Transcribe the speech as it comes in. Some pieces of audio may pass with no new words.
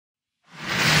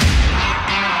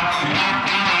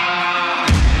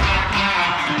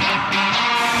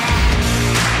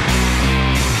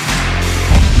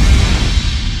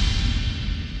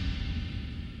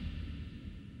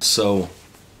So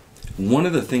one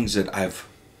of the things that I've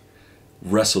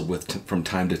wrestled with from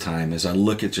time to time as I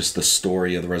look at just the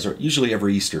story of the resurrection, usually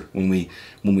every Easter when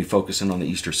we focus in on the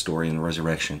Easter story and the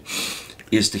resurrection,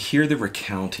 is to hear the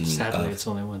recounting. Sadly, it's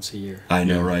only once a year. I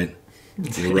know, right?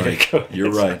 You're right.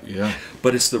 You're right. Yeah.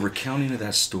 But it's the recounting of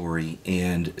that story,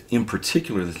 and in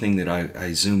particular, the thing that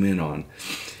I zoom in on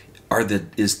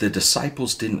is the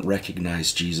disciples didn't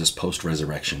recognize Jesus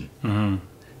post-resurrection,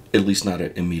 at least not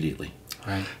immediately.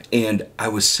 Right. And I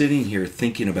was sitting here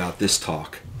thinking about this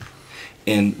talk,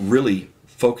 and really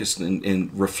focused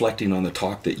and reflecting on the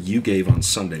talk that you gave on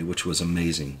Sunday, which was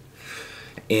amazing.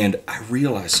 And I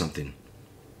realized something.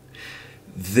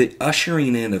 The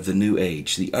ushering in of the new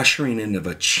age, the ushering in of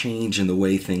a change in the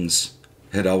way things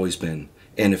had always been,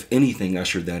 and if anything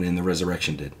ushered that in, the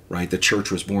resurrection did, right? The church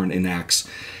was born in Acts,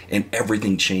 and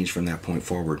everything changed from that point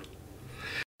forward.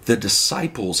 The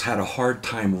disciples had a hard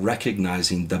time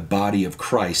recognizing the body of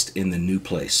Christ in the new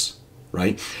place,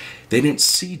 right? They didn't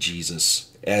see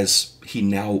Jesus as he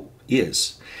now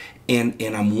is. And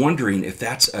I'm wondering if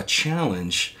that's a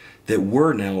challenge that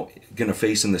we're now going to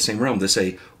face in the same realm, to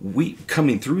say, we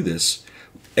coming through this,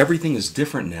 everything is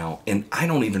different now, and I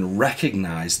don't even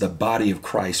recognize the body of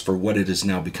Christ for what it is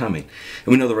now becoming.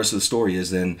 And we know the rest of the story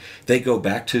is then they go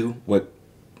back to what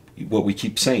we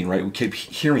keep saying, right? We keep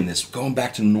hearing this, going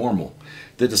back to normal.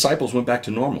 The disciples went back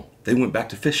to normal. They went back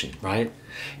to fishing. Right.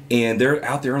 And they're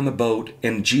out there on the boat,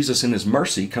 and Jesus in his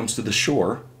mercy comes to the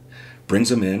shore, brings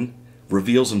them in,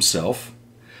 reveals himself.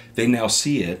 They now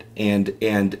see it, and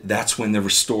that's when the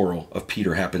restoral of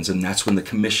Peter happens, and that's when the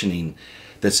commissioning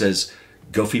that says,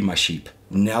 go feed my sheep.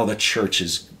 Now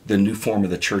the new form of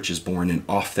the church is born, and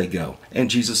off they go. And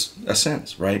Jesus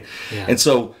ascends, right? Yeah. And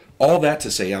so all that to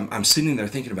say, I'm sitting there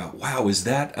thinking about, wow, is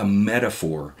that a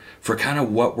metaphor for kind of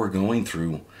what we're going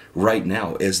through right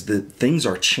now, as the things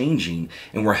are changing,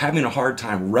 and we're having a hard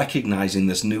time recognizing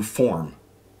this new form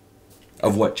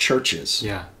of what church is.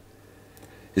 Yeah.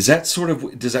 Is that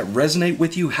does that resonate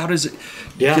with you? How does it?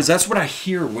 Yeah. Because that's what I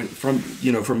hear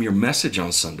from your message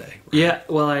on Sunday. Right? Yeah.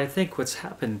 Well, I think what's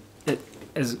happened,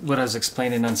 as what I was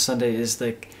explaining on Sunday, is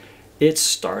like it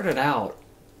started out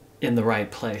in the right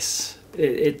place.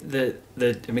 The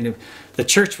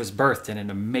church was birthed in an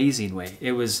amazing way.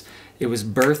 It was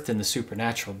birthed in the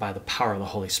supernatural by the power of the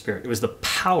Holy Spirit. It was the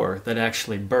power that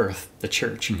actually birthed the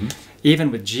church. Mm-hmm.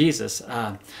 Even with Jesus,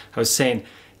 I was saying,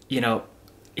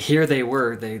 here they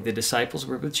were, the disciples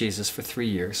were with Jesus for 3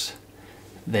 years.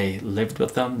 They lived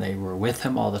with them. They were with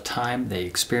him all the time. They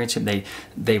experienced him.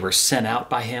 They were sent out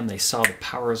by him. They saw the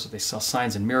powers. They saw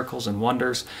signs and miracles and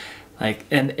wonders.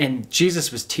 And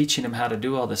Jesus was teaching them how to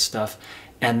do all this stuff.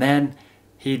 And then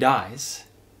he dies.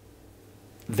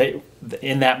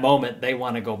 In that moment, they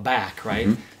want to go back, right?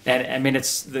 Mm-hmm. And I mean,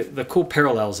 it's the cool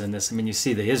parallels in this. I mean, you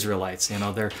see the Israelites,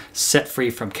 they're set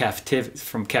free from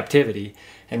captivity.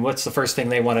 And what's the first thing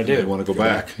they want to do? They want to go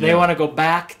back. They want to go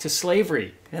back to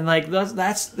slavery. And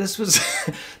this was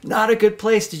not a good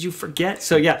place. Did you forget?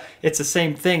 So yeah, it's the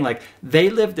same thing. Like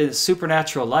they lived a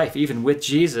supernatural life, even with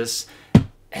Jesus.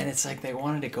 And it's like they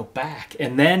wanted to go back.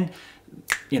 And then,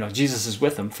 Jesus is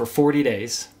with them for 40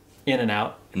 days, in and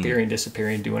out, appearing,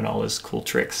 disappearing, doing all his cool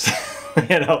tricks,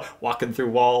 walking through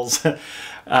walls.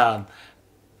 But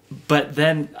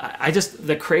then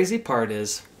the crazy part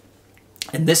is,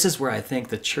 and this is where I think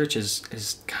the church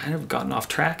is kind of gotten off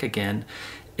track again,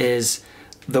 is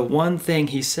the one thing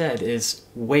he said is,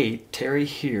 tarry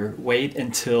here, wait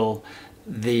until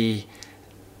the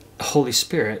Holy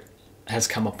Spirit has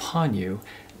come upon you,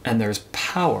 and there's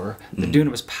power, the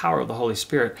dunamis power of the Holy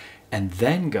Spirit, and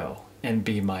then go and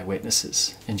be my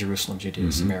witnesses in Jerusalem,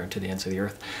 Judea, Samaria, to the ends of the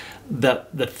earth.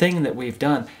 The thing that we've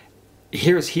done,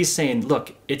 he's saying,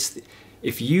 look,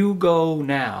 if you go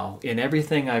now in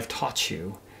everything I've taught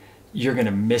you, you're going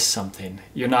to miss something.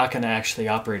 You're not going to actually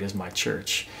operate as my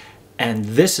church. And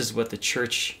this is what the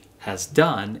church has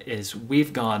done, is we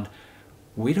don't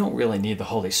really need the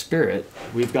Holy Spirit.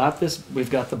 We've got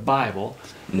the Bible.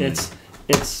 It's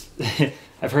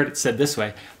I've heard it said this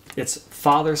way, it's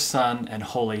Father, Son, and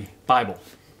Holy Bible.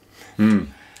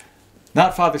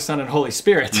 Not Father, Son, and Holy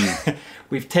Spirit.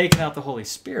 We've taken out the Holy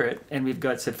Spirit, and we've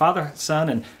said Father,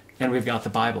 Son, and we've got the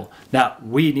Bible. Now,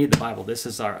 we need the Bible. This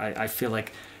is I feel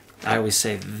like I always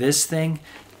say this thing,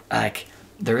 like,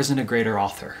 there isn't a greater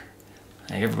author.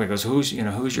 Like, everybody goes, who's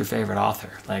your favorite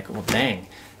author? Like, well, dang.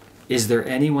 Is there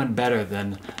anyone better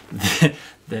than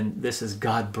this is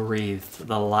God-breathed,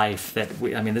 the life that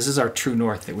this is our true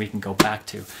north that we can go back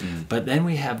to. But then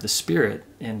we have the Spirit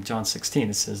in John 16,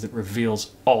 it says, that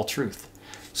reveals all truth.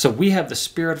 So we have the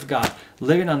Spirit of God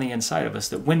living on the inside of us,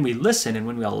 that when we listen and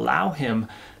when we allow him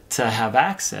to have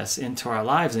access into our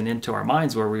lives and into our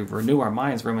minds, where we renew our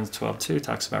minds. Romans 12:2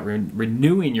 talks about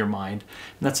renewing your mind,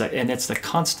 and it's the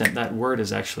constant. That word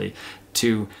is actually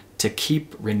to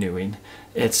keep renewing.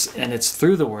 It's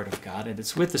through the Word of God, and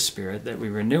it's with the Spirit that we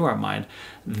renew our mind.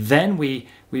 Then we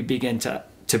begin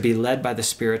to be led by the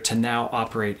Spirit to now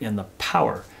operate in the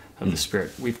power of the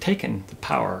Spirit. We've taken the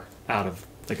power out of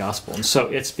the gospel, and so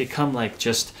it's become like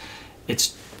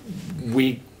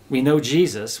we know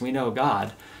Jesus, we know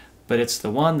God, but it's the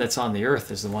one that's on the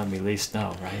earth is the one we least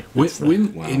know, right?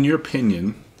 In your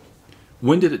opinion,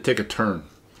 when did it take a turn?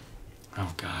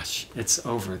 Oh gosh, it's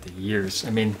over the years.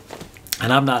 I mean,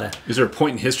 and I'm not a... Is there a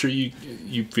point in history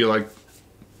you feel like...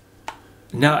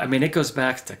 No, I mean, it goes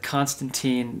back to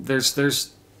Constantine.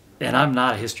 There's, and I'm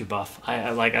not a history buff.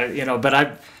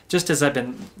 But just as I've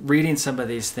been reading some of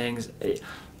these things,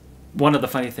 one of the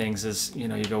funny things is, you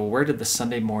go, well, where did the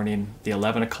Sunday morning, the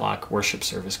 11 o'clock worship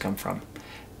service come from?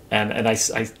 And I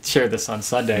shared this on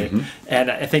Sunday, and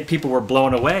I think people were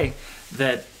blown away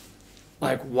that,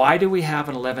 like, why do we have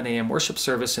an 11 a.m. worship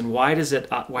service, and why does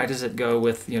it go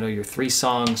with your 3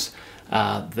 songs,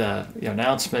 the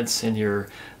announcements, and your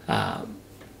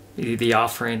the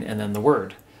offering, and then the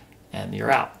word, and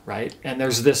you're out, right? And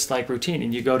there's this like routine,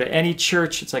 and you go to any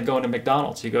church, it's like going to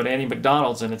McDonald's. You go to any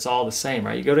McDonald's, and it's all the same,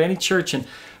 right? You go to any church, and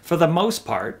for the most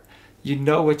part, you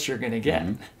know what you're going to get,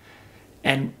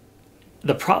 and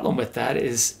the problem with that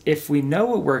is, if we know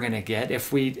what we're going to get,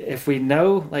 if we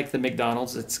know, like the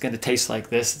McDonald's, it's going to taste like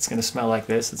this, it's going to smell like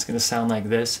this, it's going to sound like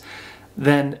this,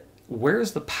 then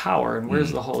where's the power and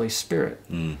where's the Holy Spirit?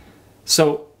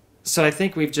 So I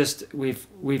think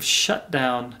we've shut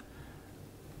down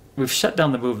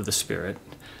the move of the Spirit,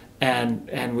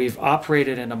 and we've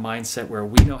operated in a mindset where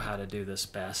we know how to do this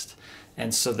best.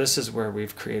 And so this is where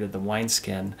we've created the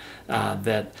wineskin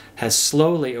that has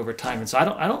slowly over time. And so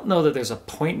I don't know that there's a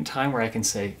point in time where I can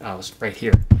say, oh, I was right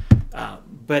here.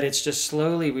 But it's just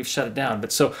slowly we've shut it down.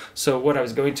 But so what I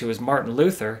was going to is Martin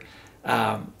Luther.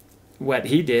 What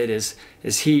he did is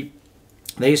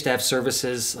they used to have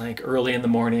services like early in the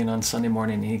morning on Sunday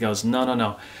morning. And he goes,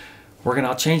 no.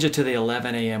 I'll change it to the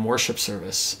 11 a.m. worship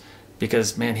service,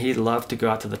 because, man, he loved to go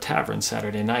out to the tavern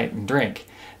Saturday night and drink.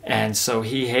 And so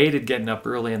he hated getting up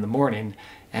early in the morning.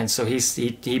 And so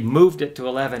he moved it to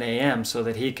 11 a.m. so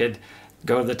that he could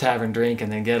go to the tavern, drink,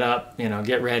 and then get up,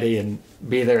 get ready and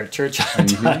be there at church on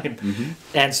time.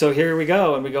 And so here we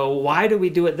go. And we go, why do we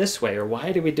do it this way? Or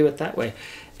why do we do it that way?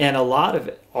 And a lot of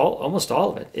it, almost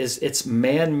all of it, it's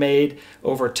man-made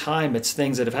over time. It's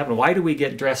things that have happened. Why do we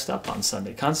get dressed up on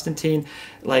Sunday? Constantine,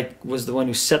 was the one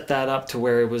who set that up to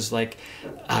where it was like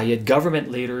you had government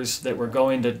leaders that were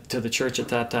going to the church at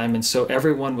that time, and so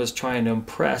everyone was trying to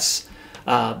impress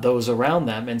those around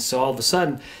them. And so all of a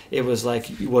sudden, it was like,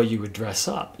 well, you would dress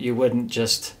up. You wouldn't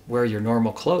just wear your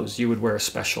normal clothes. You would wear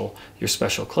your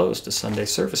special clothes to Sunday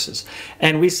services.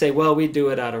 And we say, well, we do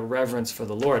it out of reverence for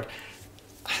the Lord.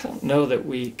 I don't know that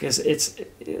because it's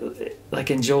like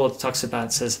in Joel it talks about,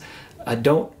 it says,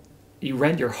 you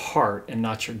rend your heart and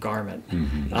not your garment.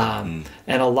 And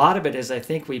a lot of it is, I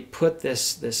think we put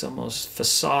this almost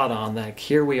facade on, like,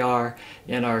 here we are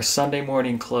in our Sunday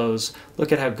morning clothes,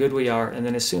 look at how good we are, and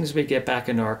then as soon as we get back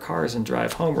into our cars and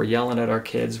drive home, we're yelling at our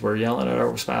kids, we're yelling at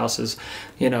our spouses.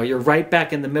 You're right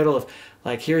back in the middle of,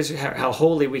 like, here's how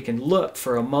holy we can look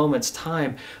for a moment's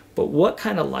time. But what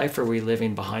kind of life are we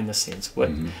living behind the scenes?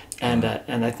 And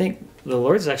I think the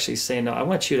Lord's actually saying, no, I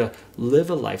want you to live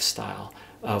a lifestyle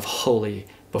of holy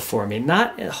before me.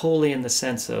 Not holy in the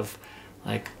sense of,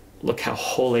 like, look how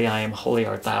holy I am, holy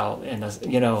art thou. And,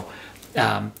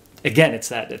 again, it's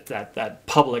that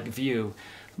public view.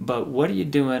 But what are you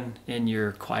doing in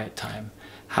your quiet time?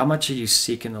 How much are you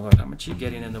seeking the Lord? How much are you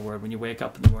getting in the Word? When you wake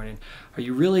up in the morning, are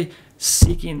you really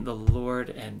seeking the Lord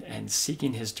and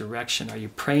seeking His direction? Are you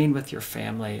praying with your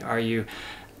family? Are you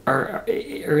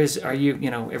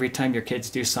every time your kids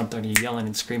do something, are you yelling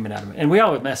and screaming at them? And we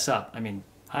always mess up. I mean,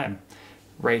 I'm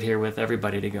right here with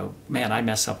everybody to go, man, I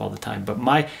mess up all the time. But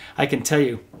I can tell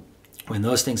you, when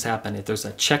those things happen, if there's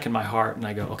a check in my heart and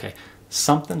I go, okay,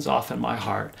 something's off in my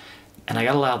heart, and I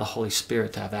got to allow the Holy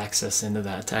Spirit to have access into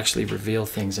that, to actually reveal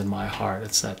things in my heart.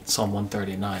 It's that Psalm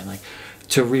 139, like,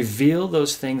 to reveal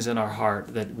those things in our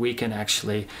heart that we can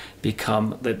actually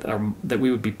become, that we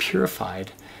would be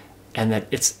purified, and that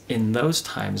it's in those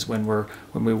times when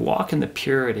we walk in the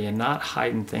purity and not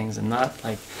hiding things and not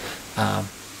like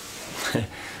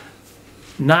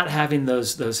not having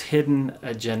those hidden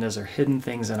agendas or hidden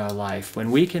things in our life,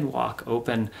 when we can walk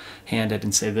open-handed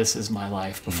and say, this is my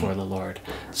life before the Lord,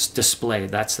 it's displayed.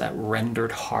 That's that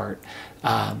rendered heart,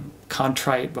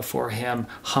 contrite before him,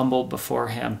 humbled before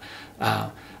him.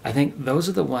 I think those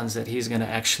are the ones that he's going to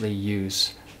actually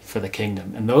use for the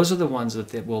kingdom. And those are the ones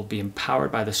that will be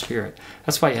empowered by the Spirit.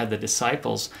 That's why you had the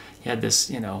disciples. You had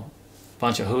this,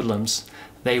 bunch of hoodlums.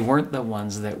 They weren't the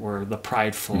ones that were the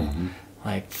prideful,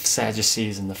 like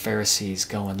Sadducees and the Pharisees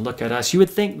going, look at us. You would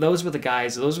think those were the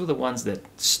guys, those were the ones that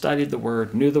studied the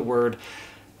Word, knew the Word,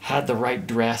 had the right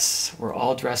dress, were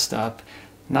all dressed up,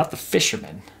 not the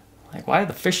fishermen. Like, why did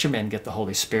the fishermen get the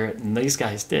Holy Spirit and these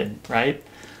guys did, right?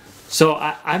 So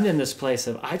I'm in this place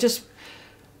of,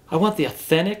 I want the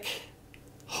authentic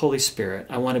Holy Spirit.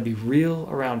 I want to be real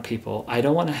around people. I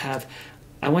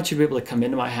want you to be able to come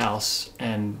into my house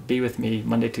and be with me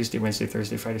Monday, Tuesday, Wednesday,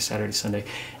 Thursday, Friday, Saturday, Sunday,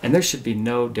 and there should be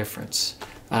no difference.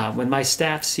 When my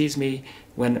staff sees me,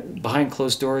 when behind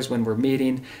closed doors, when we're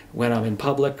meeting, when I'm in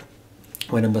public,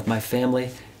 when I'm with my family,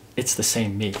 it's the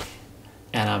same me.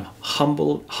 And I'm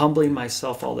humbling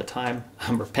myself all the time.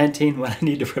 I'm repenting when I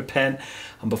need to repent.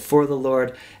 I'm before the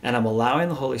Lord, and I'm allowing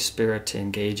the Holy Spirit to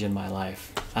engage in my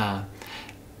life.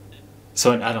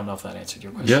 So I don't know if that answered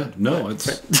your question. Yeah, no,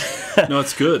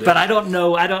 it's good. But I don't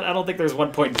know. I don't think there's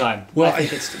one point in time. Well, I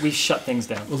think we shut things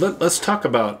down. Well, let's talk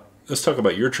about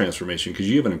your transformation, because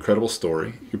you have an incredible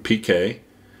story. You're PK,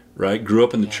 right? Grew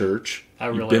up in the church.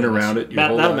 You've been around it your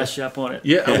whole life. That'll mess you up, won't it?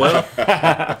 Yeah, well,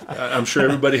 I'm sure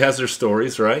everybody has their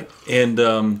stories, right? And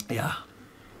yeah.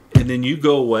 And then you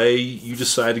go away. You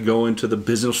decide to go into the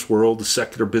business world, the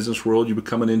secular business world. You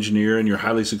become an engineer, and you're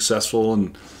highly successful,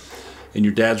 and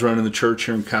your dad's running the church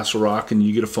here in Castle Rock, and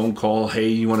you get a phone call, hey,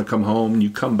 you want to come home? And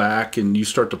you come back, and you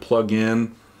start to plug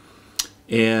in.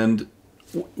 And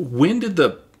when did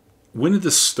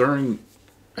the stirring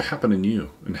happen in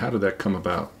you, and how did that come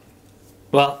about?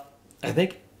 Well, I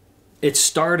think it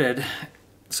started,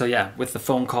 so yeah, with the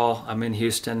phone call. I'm in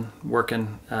Houston,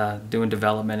 working, doing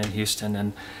development in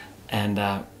Houston,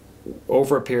 and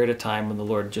over a period of time when the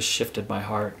Lord just shifted my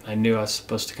heart, I knew I was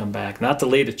supposed to come back, not to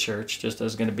lead a church, just I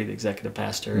was going to be the executive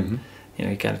pastor. And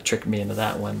he kind of tricked me into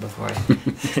that one before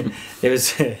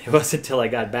it wasn't until I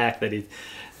got back that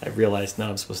I realized, no,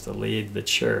 I'm supposed to lead the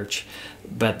church.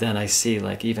 But then I see,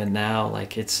 like, even now,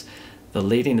 like, it's the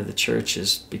leading of the church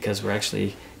is because we're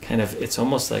actually it's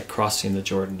almost like crossing the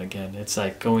Jordan again. It's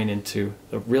like going into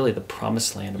the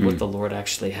promised land of what the Lord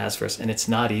actually has for us, and it's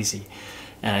not easy.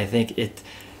 And I think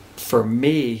for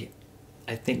me,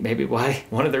 I think maybe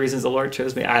one of the reasons the Lord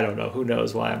chose me, I don't know, who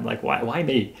knows why. I'm like, why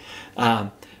me?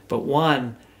 But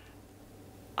one,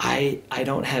 I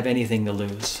don't have anything to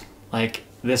lose. Like,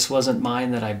 this wasn't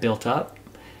mine that I built up,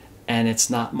 and it's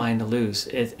not mine to lose.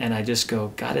 And I just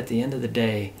go, God, at the end of the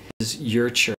day, this is your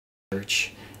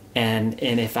church. And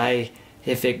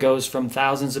if it goes from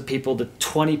thousands of people to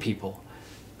 20 people,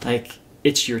 like,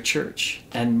 it's your church.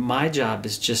 And my job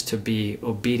is just to be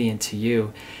obedient to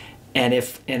you. And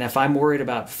if I'm worried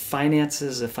about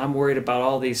finances, if I'm worried about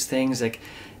all these things, like,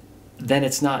 then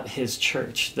it's not his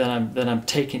church. Then I'm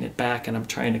taking it back and I'm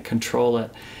trying to control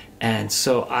it. And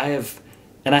so I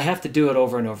have to do it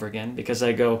over and over again, because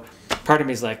I go, part of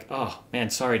me is like, oh man,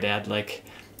 sorry, Dad. Like,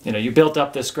 you built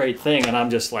up this great thing, and I'm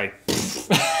just like,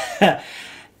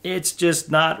 it's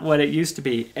just not what it used to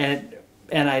be. And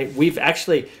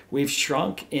we've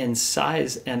shrunk in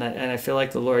size, and I feel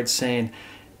like the Lord's saying,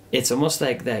 it's almost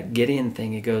like that Gideon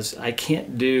thing. He goes, I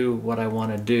can't do what I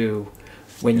want to do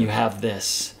when you have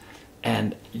this,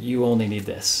 and you only need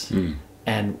this,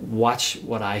 and watch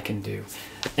what I can do.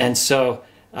 And so,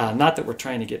 not that we're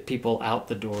trying to get people out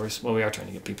the doors. Well, we are trying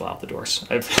to get people out the doors.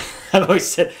 I've always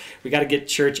said we got to get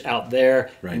church out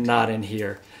there, right, and not in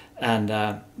here. And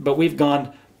but we've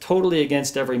gone totally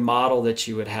against every model that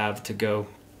you would have to go,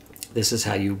 this is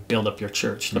how you build up your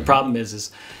church. The problem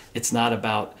is it's not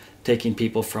about taking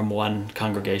people from one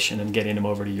congregation and getting them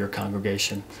over to your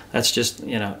congregation. That's just,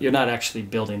 you're not actually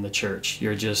building the church.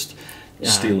 You're just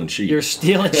stealing sheep. You're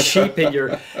stealing sheep, and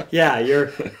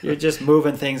you're just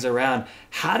moving things around.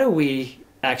 How do we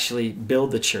actually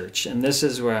build the church? And this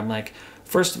is where I'm like,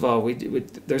 first of all,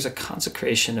 there's a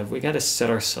consecration of, we got to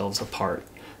set ourselves apart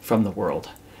from the world.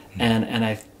 And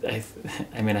I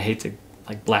hate to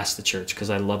like blast the church,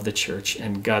 because I love the church,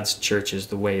 and God's church is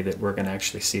the way that we're going to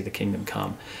actually see the kingdom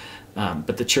come.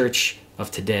 But the church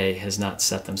of today has not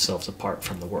set themselves apart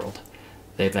from the world.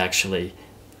 They've actually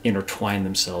intertwine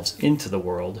themselves into the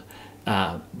world,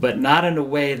 but not in a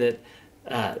way that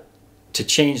to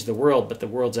change the world, but the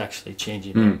world's actually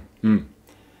changing them.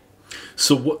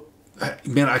 So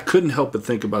man, I couldn't help but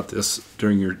think about this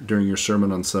during your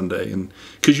sermon on Sunday, and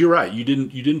because you're right, you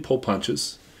didn't pull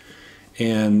punches,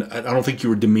 and I don't think you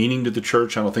were demeaning to the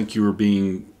church. I don't think you were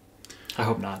being. I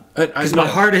hope not. Because my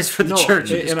heart is for the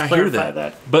church, and I hear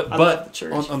that. But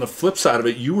the on the flip side of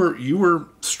it, you were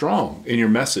strong in your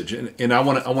message, and I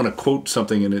want to quote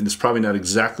something, and it's probably not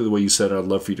exactly the way you said it. I'd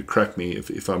love for you to correct me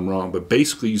if I'm wrong, but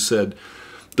basically you said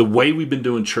the way we've been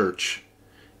doing church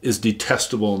is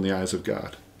detestable in the eyes of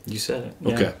God. You said it.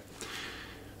 Yeah. Okay.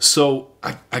 So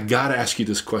I got to ask you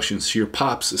this question. So your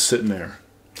pops is sitting there.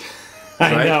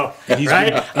 Right? I know,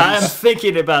 right? I'm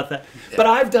thinking about that. But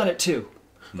I've done it too.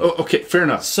 Oh, okay, fair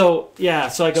enough. So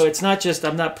so I go. It's not just. I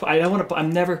don't want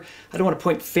to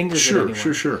point fingers at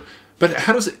anyone. Sure. But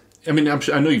how does it? I mean,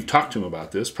 I know you've talked to him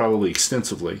about this, probably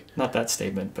extensively. Not that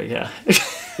statement, but yeah.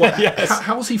 Well, yes.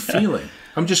 How is he feeling?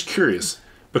 I'm just curious,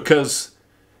 because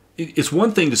it's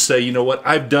one thing to say, you know what,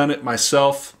 I've done it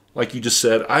myself, like you just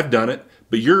said, I've done it,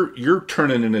 but you're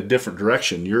turning in a different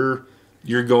direction.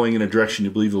 You're going in a direction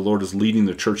you believe the Lord is leading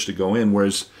the church to go in,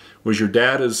 whereas your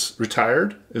dad is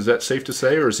retired? Is that safe to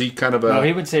say, or is he kind of a... No,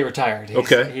 he would say retired.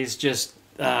 He's just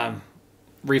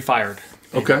refired.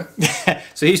 Okay.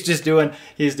 So he's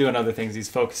doing other things. He's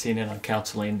focusing in on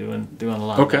counseling, doing a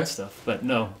lot of that stuff. But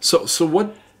no. So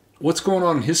what's going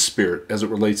on in his spirit as it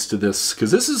relates to this?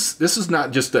 Because this is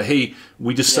not just a, hey,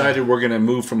 we decided we're going to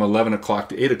move from 11 o'clock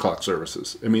to 8 o'clock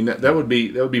services. I mean, that would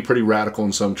be pretty radical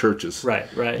in some churches.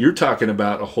 Right. You're talking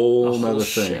about a whole nother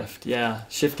thing. Shift. Yeah,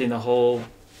 shifting the whole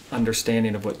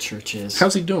understanding of what church is.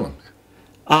 How's he doing?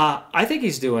 I think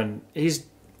he's doing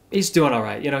all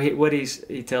right. You know,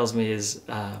 he tells me is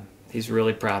he's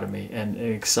really proud of me and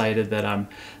excited that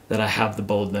I have the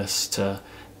boldness to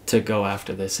go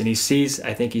after this, and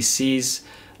I think he sees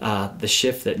the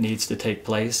shift that needs to take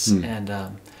place, and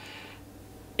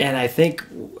I think,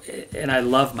 and I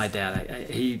love my dad.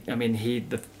 He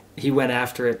went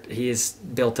after it. He has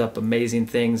built up amazing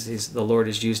things. The Lord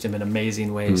has used him in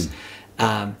amazing ways.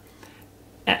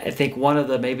 I think one of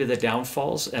the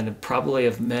downfalls, and probably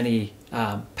of many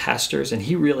pastors, and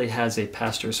he really has a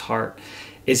pastor's heart,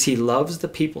 is he loves the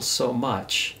people so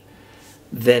much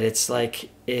that it's like,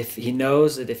 if he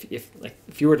knows that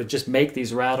if you were to just make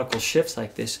these radical shifts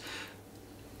like this,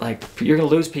 like, you're going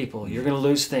to lose people, you're going to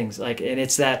lose things, like, and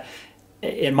it's that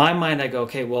in my mind I go,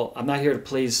 okay, well, I'm not here to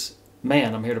please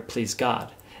man, I'm here to please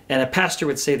God. And a pastor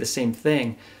would say the same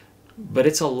thing, but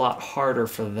it's a lot harder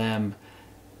for them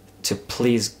to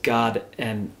please God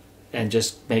and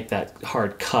just make that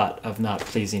hard cut of not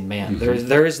pleasing man.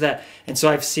 There is that, and so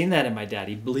I've seen that in my dad.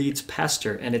 He bleeds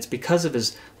pastor, and it's because of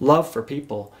his love for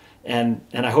people. And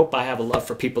I hope I have a love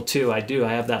for people too. I do.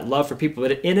 I have that love for people,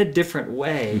 but in a different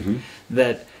way.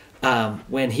 That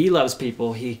when he loves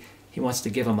people, he wants to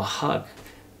give them a hug.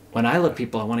 When I love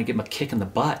people, I want to give them a kick in the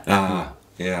butt.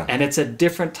 Yeah. And it's a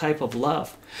different type of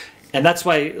love. And that's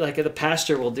why, like, the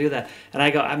pastor will do that. And I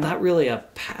go, I'm not really a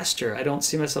pastor. I don't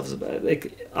see myself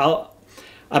as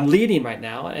I'm leading right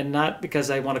now, and not because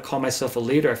I want to call myself a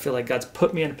leader. I feel like God's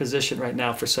put me in a position right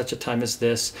now for such a time as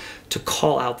this to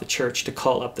call out the church, to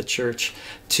call up the church,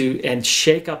 and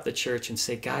shake up the church and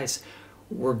say, guys,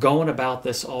 we're going about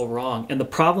this all wrong. And the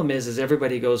problem is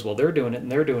everybody goes, well, they're doing it,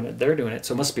 and they're doing it,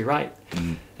 so it must be right.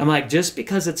 I'm like, just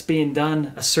because it's being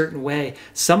done a certain way,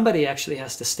 somebody actually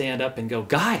has to stand up and go,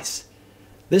 guys,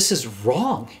 this is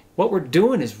wrong. What we're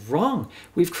doing is wrong.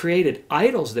 We've created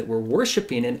idols that we're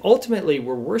worshiping, and ultimately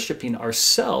we're worshiping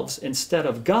ourselves instead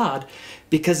of God,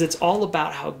 because it's all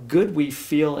about how good we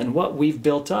feel and what we've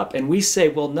built up. And we say,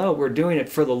 well, no, we're doing it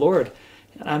for the Lord.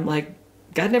 And I'm like,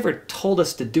 God never told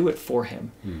us to do it for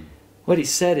him. What he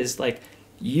said is, like,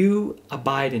 you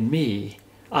abide in me,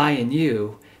 I in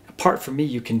you. Apart from me,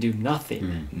 you can do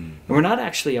nothing. And we're not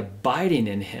actually abiding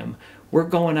in him. We're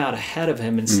going out ahead of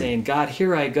him and saying, God,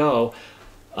 here I go.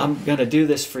 I'm going to do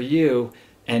this for you,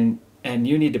 and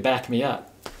you need to back me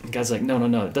up. And God's like,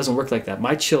 no, it doesn't work like that.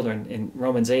 My children, in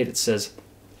Romans 8, it says,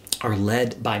 are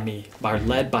led by me, are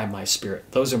led by my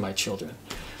spirit. Those are my children.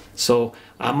 So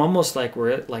I'm almost like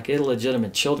we're like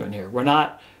illegitimate children here. We're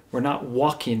not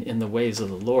walking in the ways of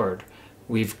the Lord.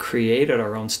 We've created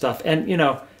our own stuff.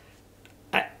 And,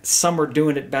 some are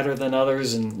doing it better than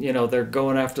others, and, they're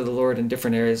going after the Lord in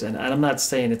different areas. And I'm not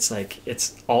saying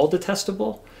it's all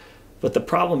detestable. But the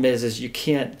problem is you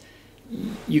can't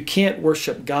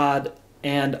worship God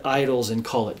and idols and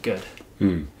call it good.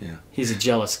 Yeah. He's a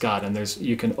jealous God, and he's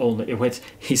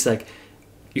like,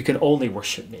 you can only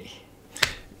worship me.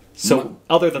 So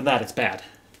other than that, it's bad.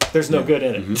 There's no good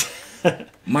in it.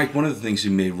 Mike, one of the things you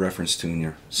made reference to in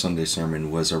your Sunday sermon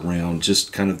was around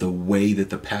just kind of the way that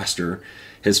the pastor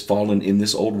has fallen in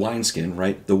this old wineskin,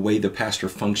 right? The way the pastor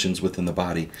functions within the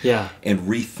body. Yeah. And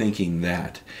rethinking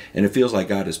that. And it feels like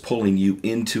God is pulling you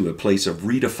into a place of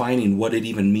redefining what it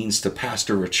even means to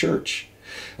pastor a church.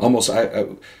 Almost, I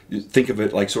think of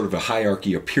it like sort of a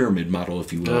hierarchy, a pyramid model,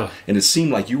 if you will. Ugh. And it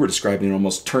seemed like you were describing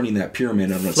almost turning that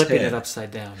pyramid on its head. Flipping it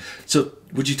upside down. So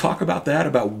would you talk about that,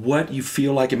 about what you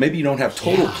feel like, and maybe you don't have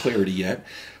total clarity yet,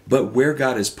 but where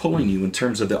God is pulling you in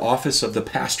terms of the office of the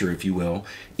pastor, if you will,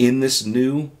 in this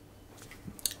new...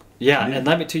 Yeah, and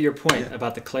let me, to your point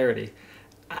about the clarity,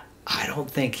 I don't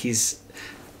think he's...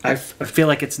 I feel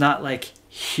like it's not like,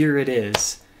 here it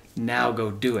is, now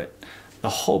go do it. The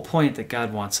whole point that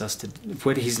God wants us to...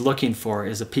 What he's looking for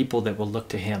is a people that will look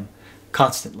to him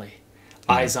constantly.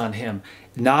 Eyes on him,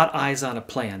 not eyes on a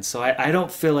plan. So I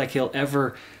don't feel like he'll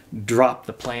ever drop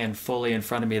the plan fully in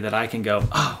front of me that I can go,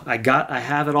 oh, I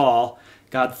have it all.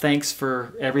 God, thanks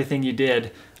for everything you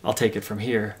did. I'll take it from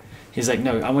here. He's like,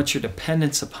 no, I want your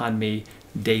dependence upon me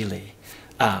daily.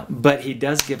 But he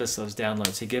does give us those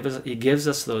downloads. He gives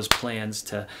us those plans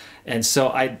to, and so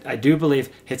I do believe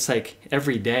it's like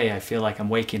every day I feel like I'm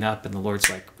waking up and the Lord's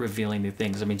like revealing new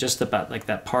things. I mean, just about like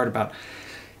that part about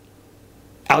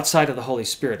outside of the Holy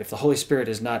Spirit. If the Holy Spirit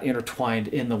is not intertwined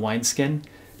in the wineskin,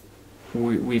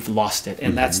 we've lost it,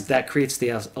 and that creates the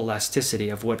elasticity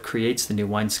of what creates the new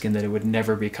wineskin, that it would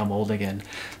never become old again.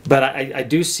 But I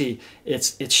do see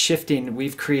it's shifting.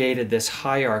 We've created this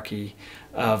hierarchy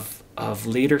of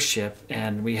leadership,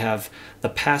 and we have the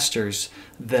pastors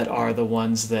that are the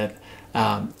ones that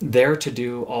they're to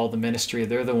do all the ministry.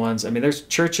 They're the ones. I mean, there's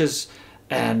churches,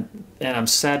 and I'm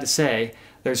sad to say,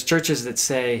 there's churches that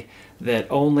say that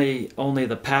only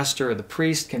the pastor or the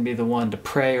priest can be the one to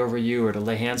pray over you or to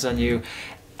lay hands on you.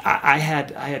 I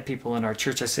had people in our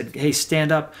church, I said, hey,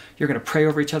 stand up, you're going to pray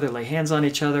over each other, lay hands on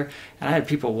each other. And I had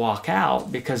people walk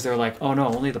out because they're like, oh no,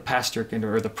 only the pastor can do,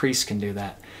 or the priest can do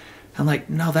that. I'm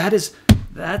like, no,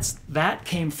 that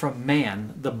came from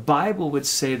man. The Bible would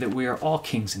say that we are all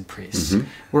kings and priests.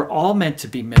 We're all meant to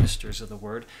be ministers of the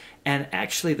word. And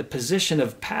actually the position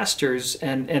of pastors,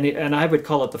 and I would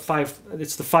call it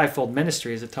it's the fivefold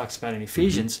ministry, as it talks about in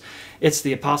Ephesians. It's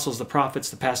the apostles, the prophets,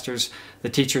 the pastors, the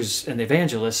teachers, and the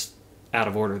evangelists, out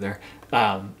of order there.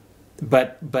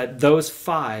 But those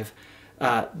five,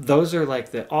 those are like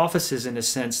the offices in a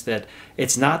sense that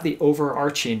it's not the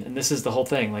overarching, and this is the whole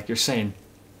thing, like you're saying,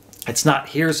 it's not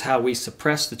here's how we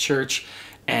suppress the church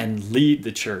and lead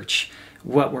the church.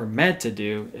 What we're meant to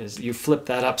do is, you flip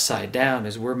that upside down,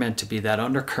 is we're meant to be that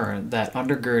undercurrent, that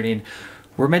undergirding.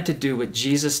 We're meant to do what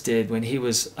Jesus did when he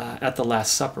was at the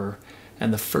Last Supper.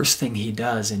 And the first thing he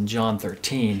does in John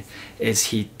 13 is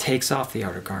he takes off the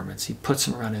outer garments, he puts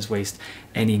them around his waist,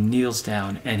 and he kneels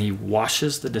down and he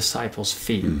washes the disciples'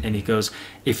 feet. And he goes,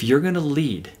 if you're going to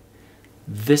lead,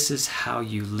 this is how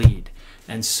you lead.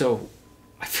 And so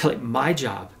I feel like my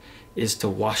job is to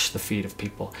wash the feet of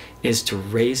people, is to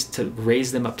raise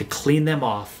them up, to clean them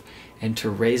off, and to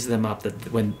raise them up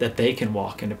that they can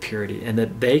walk into purity, and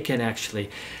that they can actually,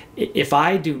 if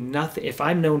I do nothing, if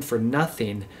I'm known for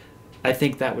nothing, I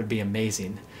think that would be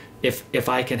amazing. If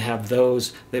I can have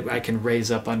those that I can raise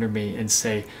up under me and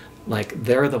say, like,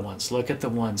 they're the ones, look at the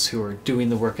ones who are doing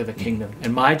the work of the kingdom.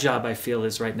 And my job, I feel,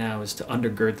 is right now is to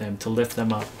undergird them, to lift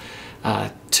them up,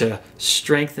 to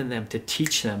strengthen them, to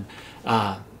teach them.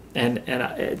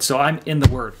 So I'm in the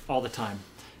Word all the time.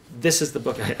 This is the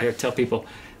book I tell people,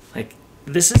 like,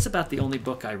 this is about the only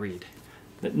book I read.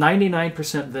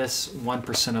 99% this,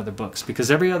 1% other books, because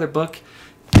every other book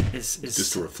is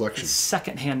just a reflection,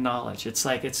 secondhand knowledge. It's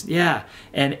like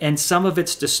and some of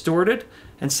it's distorted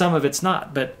and some of it's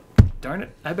not. But darn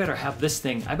it, I better have this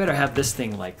thing. I better have this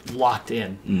thing like locked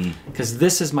in, because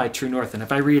this is my true north. And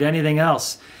if I read anything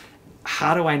else,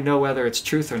 how do I know whether it's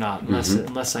truth or not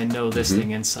unless I know this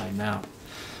thing inside and out?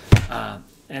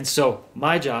 And so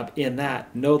my job in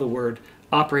that, know the Word,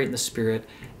 operate in the Spirit,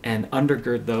 and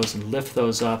undergird those and lift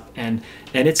those up. And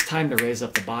it's time to raise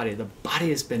up the body. The body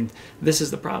has been, this is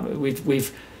the problem.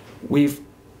 We've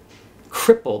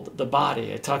crippled the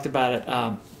body. I talked about it.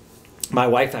 My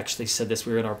wife actually said this.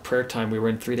 We were in our prayer time. We were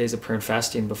in 3 days of prayer and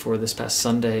fasting before this past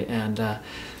Sunday. And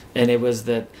it was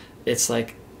that it's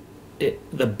like,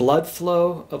 the blood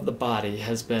flow of the body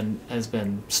has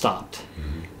been stopped,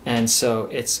 and so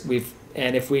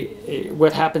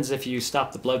what happens if you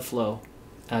stop the blood flow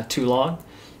too long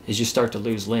is you start to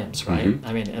lose limbs, right?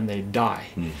 I mean, and they die.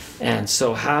 And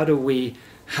so how do we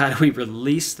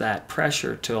release that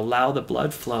pressure to allow the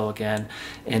blood flow again?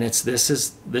 And this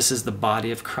is the body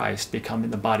of Christ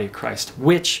becoming the body of Christ,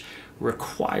 which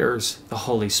requires the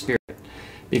Holy Spirit,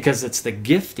 because it's the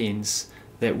giftings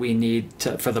that we need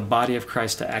for the body of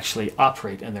Christ to actually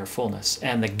operate in their fullness.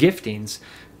 And the giftings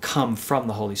come from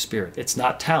the Holy Spirit. It's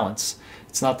not talents.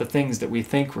 It's not the things that we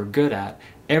think we're good at.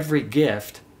 Every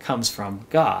gift comes from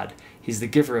God. He's the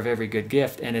giver of every good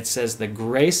gift. And it says the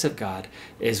grace of God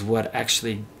is what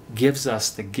actually gives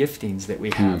us the giftings that we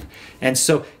have. And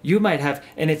so you might have,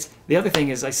 and it's, the other thing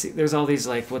is, I see there's all these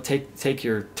like, well, take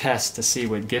your test to see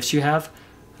what gifts you have.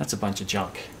 That's a bunch of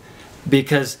junk.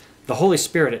 Because the Holy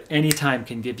Spirit at any time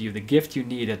can give you the gift you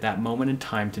need at that moment in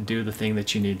time to do the thing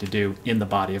that you need to do in the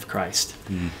body of Christ.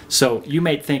 So you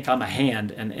may think, I'm a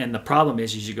hand, and the problem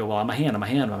is you go, well, I'm a hand, I'm a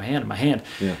hand, I'm a hand, I'm a hand.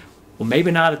 Yeah. Well,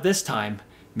 maybe not at this time.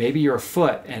 Maybe you're a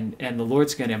foot, and the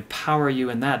Lord's going to empower you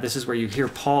in that. This is where you hear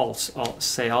Paul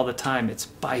say all the time, it's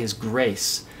by his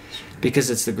grace. Because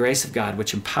it's the grace of God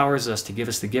which empowers us to give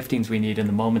us the giftings we need in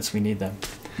the moments we need them.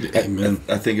 Amen.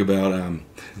 I think about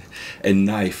a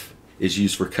knife is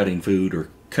used for cutting food or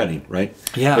cutting, right?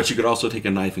 Yeah. But you could also take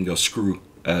a knife and go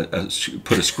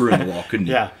put a screw in the wall, couldn't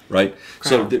you? Yeah. Right?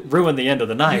 So ruin the end of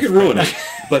the knife. You could ruin it.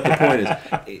 But the point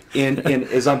is, and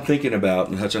as I'm thinking about,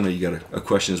 and Hutch, I know you got a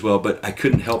question as well, but I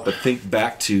couldn't help but think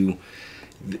back to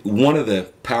one of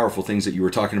the powerful things that you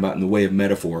were talking about in the way of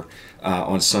metaphor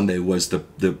on Sunday was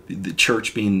the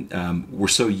church being, we're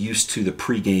so used to the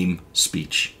pregame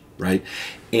speech, right?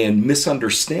 And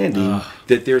misunderstanding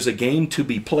that there's a game to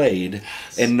be played,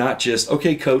 and not just,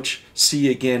 okay, coach, see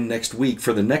you again next week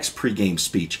for the next pregame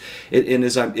speech. And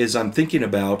as I'm thinking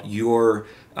about your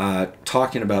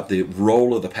talking about the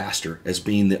role of the pastor as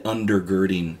being the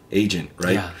undergirding agent,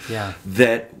 right? Yeah, yeah.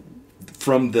 That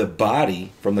from the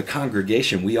body, from the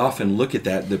congregation, we often look at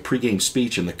that, the pregame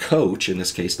speech, and the coach, in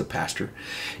this case the pastor,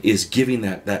 is giving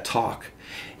that talk.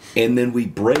 And then we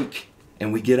break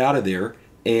and we get out of there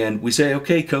and we say,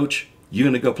 okay, coach, you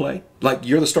going to go play? Like,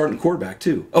 you're the starting quarterback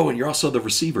too. Oh, and you're also the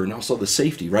receiver and also the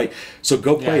safety, right? So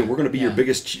go play. Yeah, we're going to be your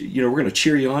biggest, we're going to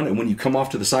cheer you on. And when you come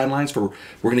off to the sidelines, we're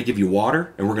going to give you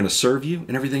water and we're going to serve you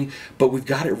and everything. But we've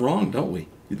got it wrong, don't we?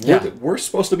 Yeah. We're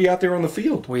supposed to be out there on the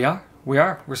field. We are.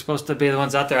 We're supposed to be the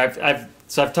ones out there.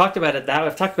 I've talked about it that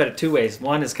I've talked about it two ways.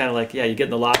 One is kind of like, you get in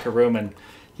the locker room and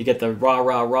you get the rah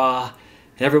rah rah,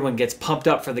 and everyone gets pumped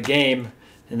up for the game,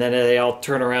 and then they all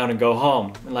turn around and go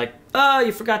home and like, oh,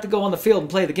 you forgot to go on the field and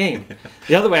play the game.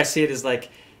 The other way I see it is like,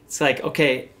 it's like,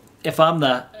 okay, if I'm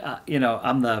the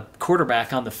I'm the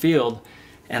quarterback on the field,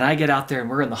 and I get out there and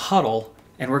we're in the huddle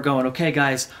and we're going, okay,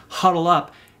 guys, huddle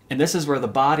up, and this is where the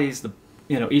body's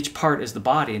each part is the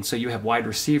body, and so you have wide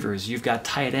receivers, you've got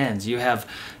tight ends, you have,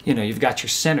 you've got your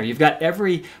center, you've got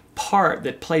every part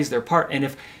that plays their part, and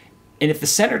if the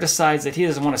center decides that he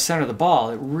doesn't want to center the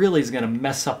ball, it really is going to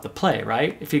mess up the play,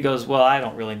 right? If he goes, well, I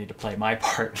don't really need to play my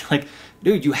part, like,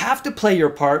 dude, you have to play your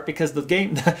part because the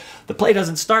game, the play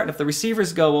doesn't start, and if the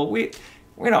receivers go, well, we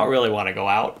don't really want to go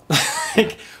out,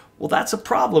 like, well, that's a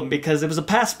problem because it was a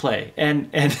pass play, and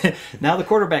now the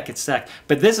quarterback gets sacked.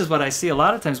 But this is what I see a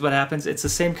lot of times. What happens? It's the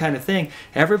same kind of thing.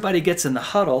 Everybody gets in the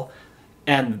huddle,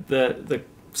 and the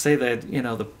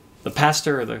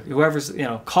pastor or whoever's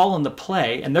calling the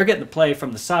play, and they're getting the play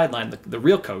from the sideline. The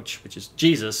real coach, which is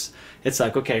Jesus. It's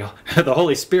like, okay, the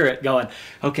Holy Spirit going,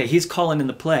 okay, he's calling in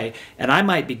the play, and I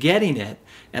might be getting it,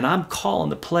 and I'm calling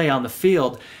the play on the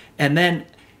field, and then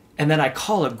I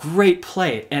call a great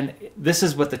play, and this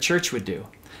is what the church would do.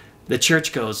 The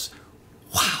church goes,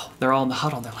 wow, they're all in the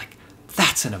huddle, and they're like,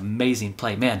 that's an amazing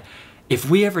play. Man, if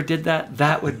we ever did that,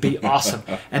 that would be awesome.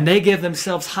 And they give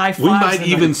themselves high fives. We might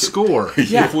even score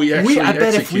if we actually I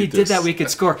bet if we execute did this. that, we could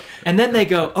score. And then they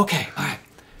go, okay, all right,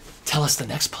 tell us the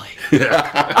next play.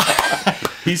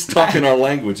 He's talking our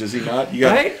language, is he not?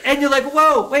 Right? And you're like,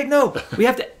 whoa, wait, no. We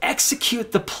have to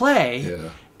execute the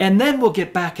play, and then we'll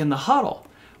get back in the huddle.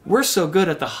 We're so good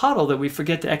at the huddle that we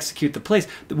forget to execute the plays.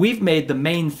 We've made the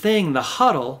main thing the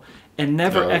huddle and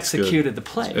never executed the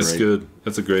play. That's good.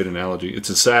 That's a great analogy. It's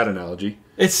a sad analogy.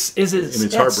 It's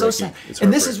heartbreaking. so sad.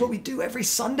 And this is what we do every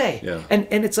Sunday. Yeah.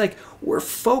 And it's like we're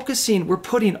focusing, we're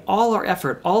putting all our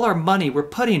effort, all our money, we're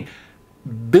putting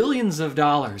billions of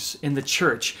dollars in the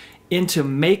church into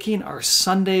making our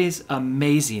Sundays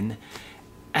amazing.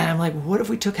 And I'm like, what if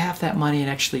we took half that money and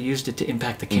actually used it to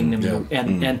impact the kingdom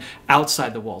and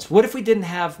outside the walls? What if we didn't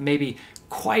have maybe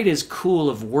quite as cool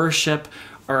of worship,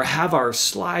 or have our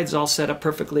slides all set up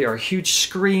perfectly, or huge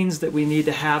screens that we need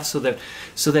to have so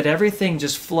that everything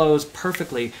just flows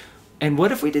perfectly? And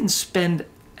what if we didn't spend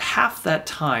half that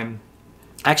time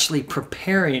actually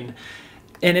preparing?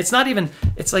 And it's not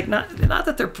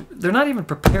that they're not even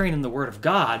preparing in the Word of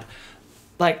God.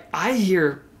 Like, I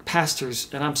hear pastors,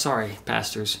 and I'm sorry,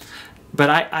 pastors, But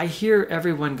I hear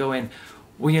everyone going,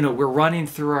 well, we're running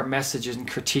through our messages and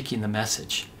critiquing the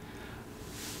message.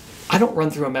 I don't run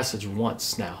through a message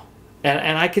once now.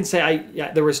 And I can say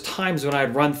there was times when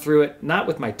I'd run through it, not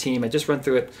with my team, I just run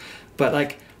through it, but I'm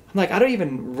like, I don't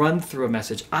even run through a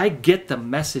message. I get the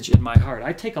message in my heart.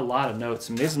 I take a lot of notes.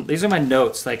 I mean, these are my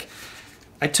notes. Like,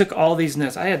 I took all these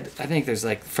notes. I think there's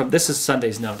this is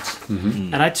Sunday's notes.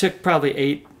 Mm-hmm. And I took probably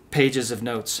 8 pages of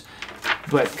notes.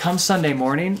 But come Sunday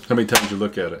morning. How many times did you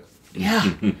look at it? Yeah.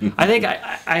 I think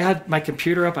I had my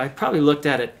computer up. I probably looked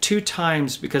at it 2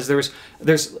 times because if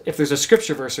there's a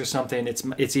scripture verse or something,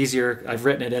 it's easier. I've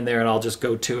written it in there and I'll just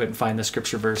go to it and find the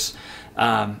scripture verse.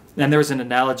 And there was an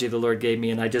analogy the Lord gave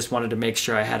me and I just wanted to make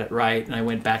sure I had it right. And I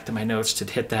went back to my notes to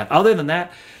hit that. Other than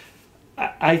that,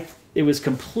 it was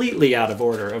completely out of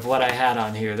order of what I had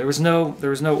on here. There was no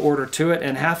order to it.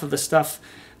 And half of the stuff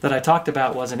that I talked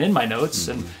about wasn't in my notes.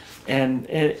 Mm-hmm.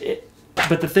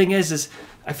 But the thing is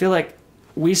I feel like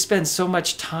we spend so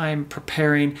much time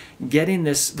preparing, getting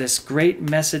this great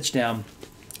message down,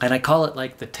 and I call it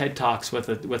like the TED Talks with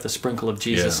a sprinkle of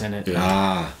Jesus in it.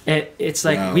 Yeah. It's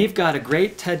like we've got a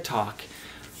great TED Talk,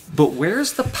 but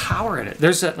where's the power in it?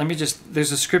 There's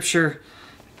a scripture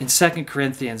in 2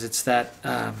 Corinthians. It's 1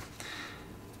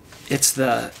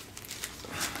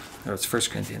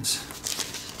 Corinthians.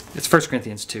 It's 1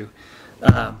 Corinthians 2,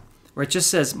 where it just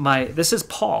says, this is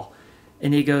Paul.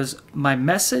 And he goes, my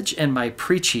message and my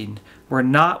preaching were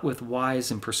not with wise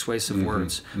and persuasive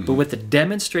words, but with the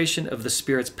demonstration of the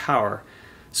Spirit's power,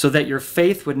 so that your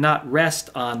faith would not rest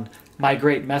on my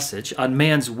great message, on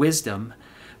man's wisdom,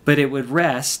 but it would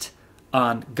rest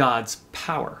on God's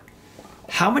power.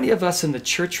 How many of us in the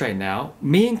church right now,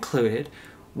 me included,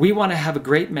 we want to have a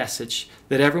great message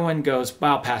that everyone goes,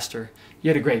 wow, Pastor, you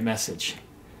had a great message.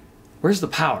 Where's the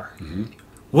power? Mm-hmm.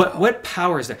 What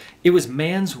power is there? It was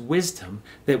man's wisdom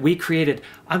that we created.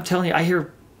 I'm telling you, I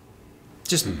hear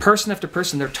just person after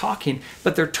person, they're talking,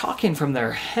 but they're talking from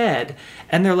their head,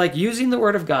 and they're like using the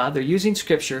Word of God, they're using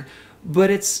Scripture, but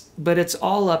it's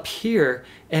all up here,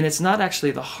 and it's not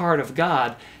actually the heart of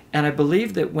God. And I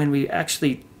believe that when we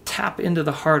actually tap into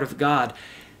the heart of God,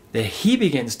 that He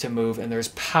begins to move, and there's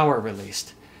power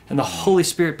released. And the Holy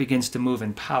Spirit begins to move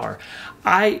in power.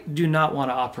 I do not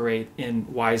want to operate in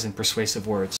wise and persuasive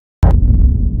words.